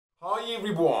Hi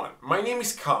everyone, my name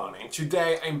is Kaan and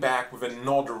today I'm back with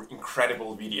another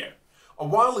incredible video. A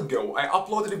while ago I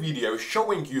uploaded a video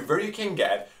showing you where you can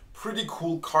get pretty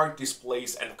cool card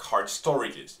displays and card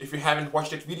storages. If you haven't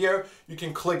watched that video, you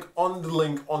can click on the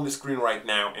link on the screen right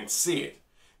now and see it.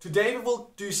 Today we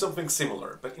will do something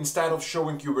similar, but instead of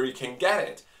showing you where you can get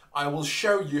it, I will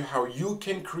show you how you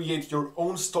can create your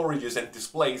own storages and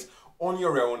displays on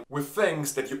your own with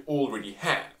things that you already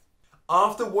have.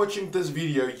 After watching this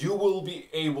video, you will be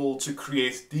able to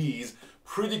create these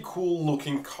pretty cool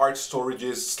looking card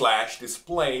storages /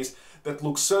 displays that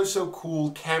look so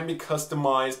cool, can be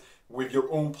customized with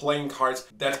your own playing cards,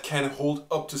 that can hold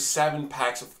up to 7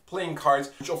 packs of playing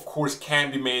cards, which of course can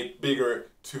be made bigger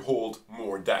to hold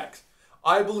more decks.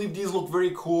 I believe these look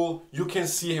very cool. You can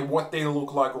see what they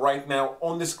look like right now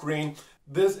on the screen.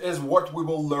 This is what we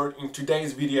will learn in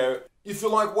today's video. If you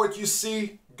like what you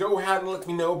see, go ahead and let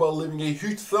me know by leaving a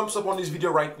huge thumbs up on this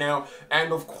video right now,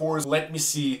 and of course let me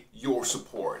see your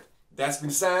support. That's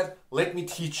been said, let me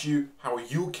teach you how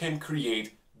you can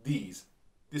create these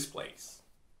displays.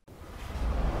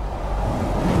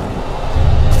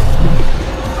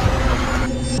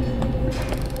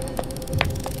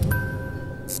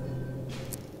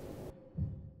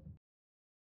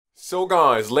 So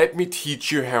guys, let me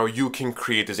teach you how you can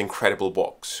create this incredible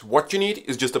box. What you need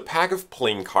is just a pack of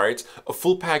playing cards. A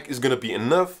full pack is gonna be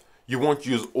enough. You won't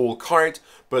use all cards,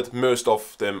 but most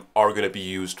of them are gonna be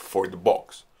used for the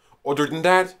box. Other than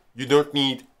that, you don't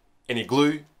need any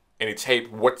glue, any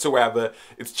tape whatsoever.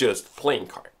 It's just playing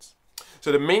cards.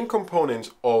 So the main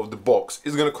component of the box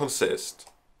is gonna consist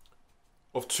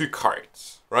of 2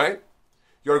 cards, right?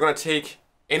 You're gonna take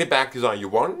any back design you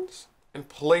want and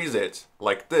place it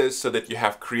like this so that you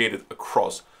have created a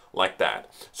cross like that.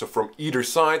 So from either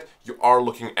side, you are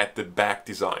looking at the back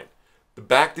design. The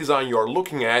back design you are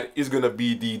looking at is gonna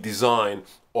be the design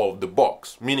of the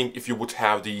box. Meaning if you would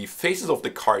have the faces of the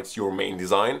cards your main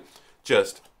design,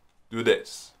 just do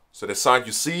this. So the side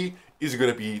you see is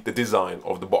gonna be the design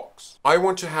of the box. I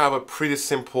want to have a pretty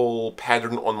simple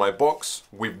pattern on my box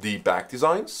with the back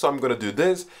design. So I'm gonna do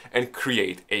this and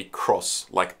create a cross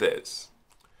like this.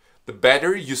 The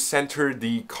better you center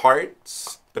the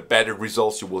cards, the better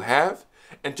results you will have,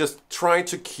 and just try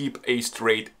to keep a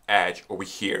straight edge over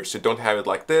here. So don't have it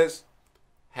like this,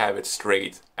 have it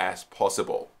straight as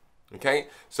possible. Okay,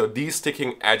 so these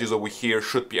sticking edges over here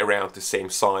should be around the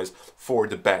same size for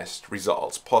the best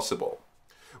results possible.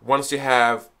 Once you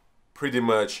have pretty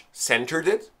much centered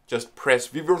it, just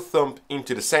press with your thumb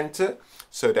into the center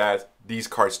so that these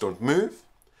cards don't move,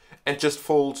 and just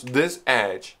fold this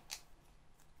edge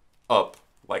up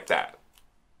like that,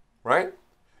 right?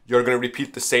 You're gonna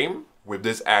repeat the same with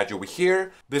this edge over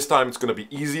here. This time it's gonna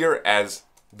be easier as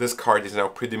this card is now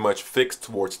pretty much fixed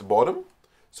towards the bottom.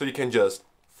 So you can just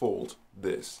fold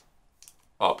this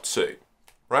up too,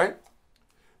 right?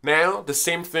 Now the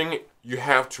same thing you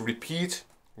have to repeat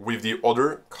with the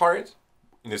other card,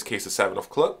 in this case the 7 of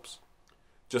clubs.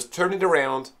 Just turn it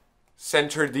around,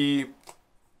 center the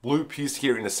blue piece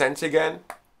here in the center again,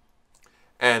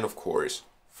 and of course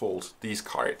fold these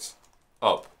cards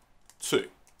up too,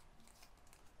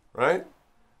 right?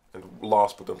 And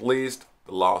last but not least,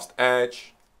 the last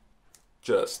edge,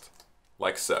 just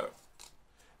like so.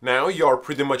 Now you are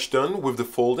pretty much done with the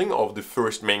folding of the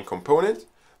first main component.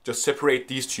 Just separate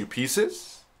these 2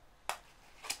 pieces.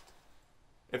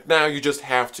 And now you just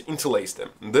have to interlace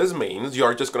them. This means you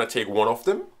are just gonna take one of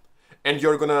them and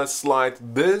you're gonna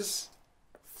slide this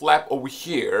flap over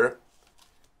here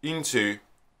into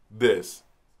this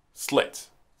slit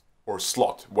or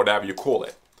slot, whatever you call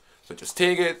it. So just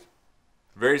take it,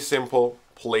 very simple,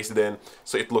 place it in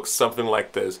so it looks something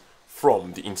like this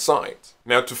from the inside.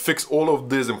 Now to fix all of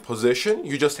this in position,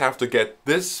 you just have to get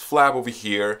this flap over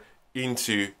here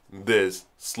into this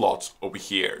slot over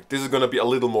here. This is going to be a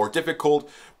little more difficult,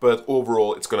 but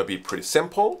overall it's going to be pretty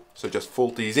simple. So just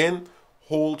fold these in,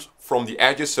 hold from the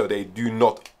edges so they do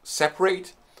not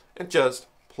separate, and just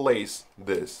place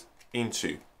this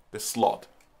into the slot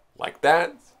like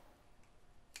that,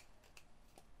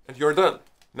 and you're done.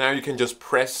 Now you can just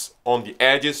press on the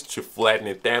edges to flatten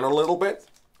it down a little bit,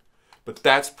 but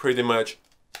that's pretty much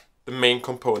the main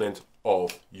component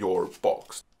of your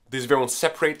box. These won't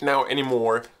separate now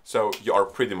anymore, so you are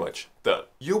pretty much done.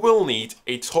 You will need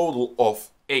a total of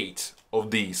 8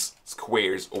 of these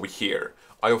squares over here.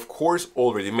 I of course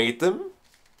already made them,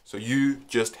 so you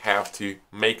just have to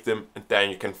make them and then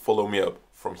you can follow me up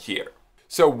from here.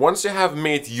 So once you have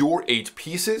made your 8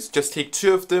 pieces, just take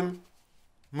 2 of them,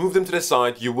 move them to the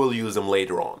side, you will use them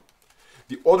later on.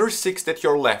 The other 6 that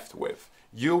you're left with,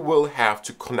 you will have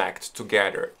to connect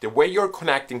together. The way you're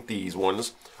connecting these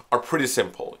ones are pretty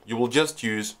simple. You will just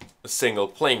use a single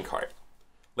playing card.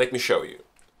 Let me show you.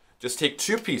 Just take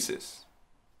two pieces,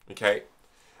 okay?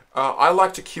 I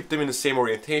like to keep them in the same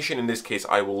orientation. In this case,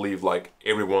 I will leave like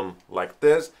everyone like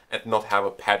this and not have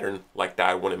a pattern like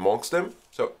that one amongst them.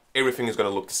 So everything is going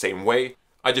to look the same way.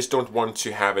 I just don't want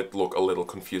to have it look a little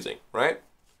confusing, right?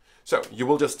 So you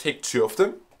will just take two of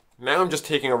them. Now I'm just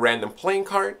taking a random playing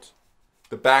card.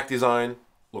 The back design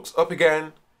looks up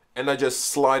again, and I just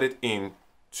slide it in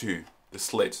to the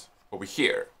slit over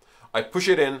here. I push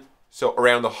it in, so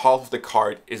around the half of the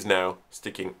card is now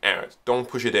sticking out. Don't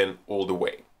push it in all the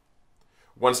way.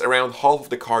 Once around half of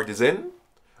the card is in,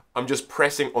 I'm just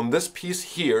pressing on this piece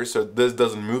here so this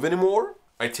doesn't move anymore.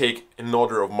 I take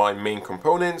another of my main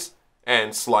components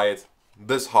and slide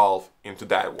this half into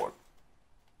that one.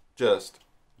 Just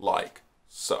like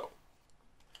so.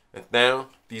 And now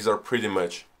these are pretty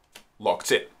much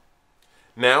locked in.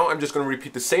 Now I'm just going to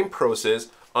repeat the same process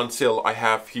until I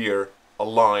have here a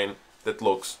line that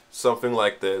looks something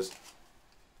like this,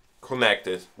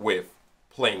 connected with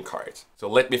playing cards. So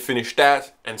let me finish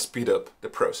that and speed up the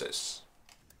process.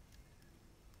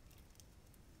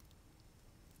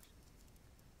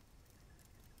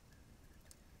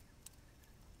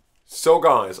 So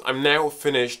guys, I'm now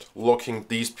finished locking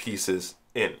these pieces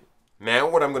in. Now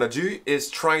what I'm gonna do is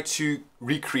try to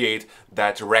recreate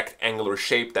that rectangular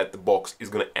shape that the box is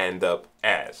gonna end up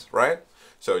as, right?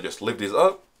 So just lift this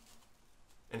up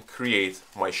and create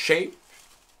my shape,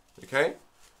 okay?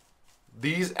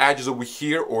 These edges over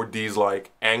here, or these like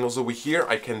angles over here,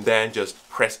 I can then just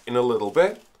press in a little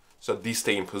bit so these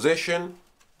stay in position.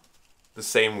 The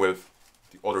same with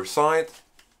the other side,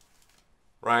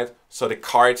 right? So the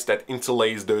cards that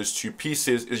interlace those two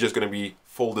pieces is just gonna be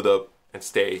folded up and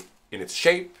stay in its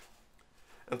shape.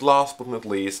 And last but not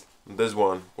least, this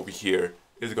one over here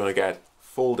is gonna get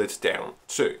folded down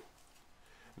too.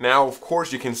 Now, of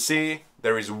course, you can see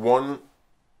there is one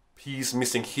piece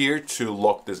missing here to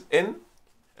lock this in,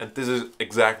 and this is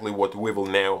exactly what we will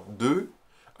now do.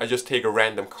 I just take a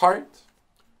random card,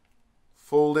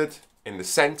 fold it in the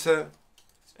center,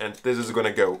 and this is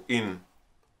gonna go in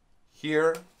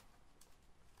here,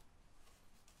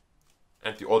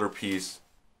 and the other piece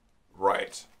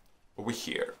right over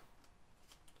here.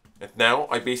 And now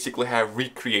I basically have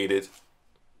recreated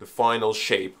the final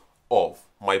shape of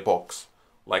my box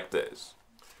like this.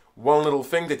 One little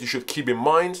thing that you should keep in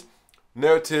mind,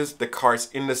 notice the cards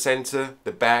in the center,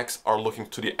 the backs are looking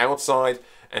to the outside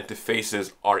and the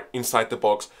faces are inside the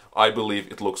box. I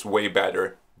believe it looks way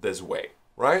better this way,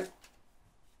 right?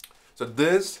 So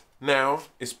this now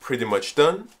is pretty much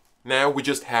done. Now we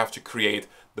just have to create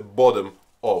the bottom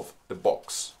of the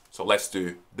box. So let's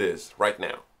do this right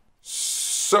now.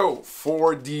 So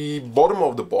for the bottom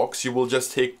of the box, you will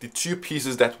just take the two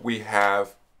pieces that we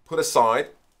have put aside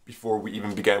before we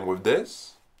even began with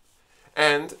this.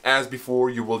 And as before,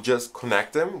 you will just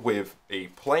connect them with a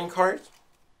playing card,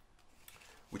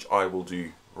 which I will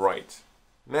do right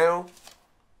now,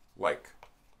 like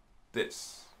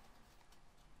this.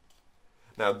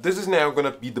 Now this is now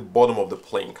going to be the bottom of the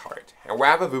playing card.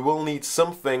 However, we will need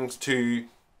some things to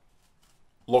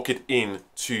lock it in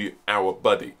to our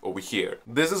body over here.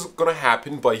 This is going to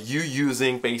happen by you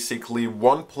using basically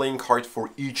one playing card for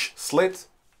each slit.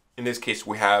 In this case,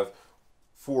 we have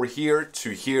 4 here,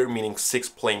 2 here, meaning 6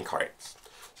 playing cards.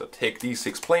 So take these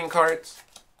 6 playing cards,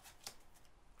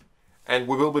 and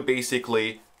we will be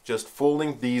basically just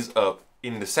folding these up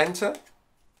in the center,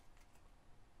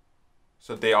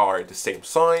 so they are the same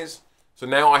size. So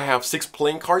now I have 6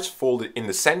 playing cards folded in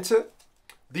the center.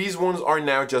 These ones are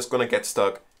now just gonna get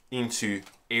stuck into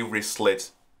every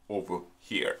slit over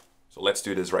here. So let's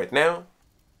do this right now.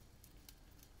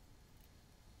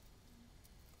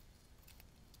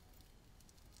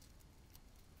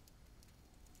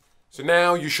 So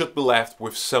now you should be left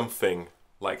with something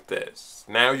like this.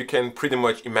 Now you can pretty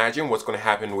much imagine what's going to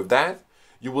happen with that.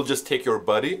 You will just take your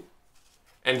body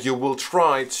and you will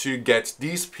try to get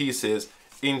these pieces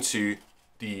into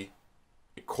the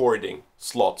according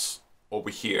slots over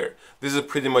here. This is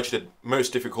pretty much the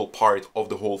most difficult part of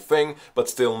the whole thing, but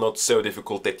still not so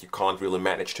difficult that you can't really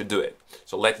manage to do it.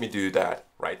 So let me do that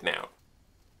right now.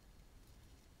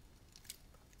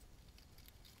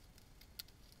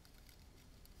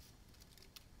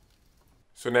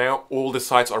 So now all the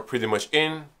sides are pretty much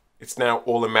in. It's now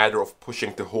all a matter of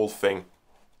pushing the whole thing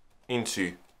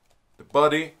into the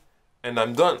body, and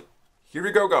I'm done. Here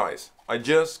we go, guys. I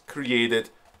just created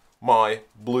my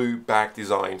blue back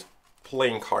designed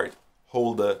playing card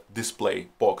holder display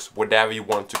box, whatever you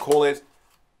want to call it,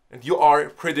 and you are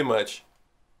pretty much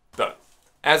done.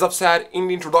 As I've said in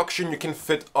the introduction, you can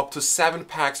fit up to 7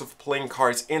 packs of playing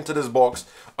cards into this box.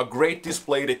 A great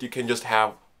display that you can just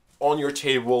have on your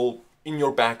table, in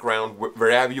your background,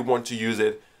 wherever you want to use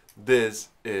it. This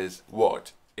is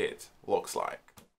what it looks like.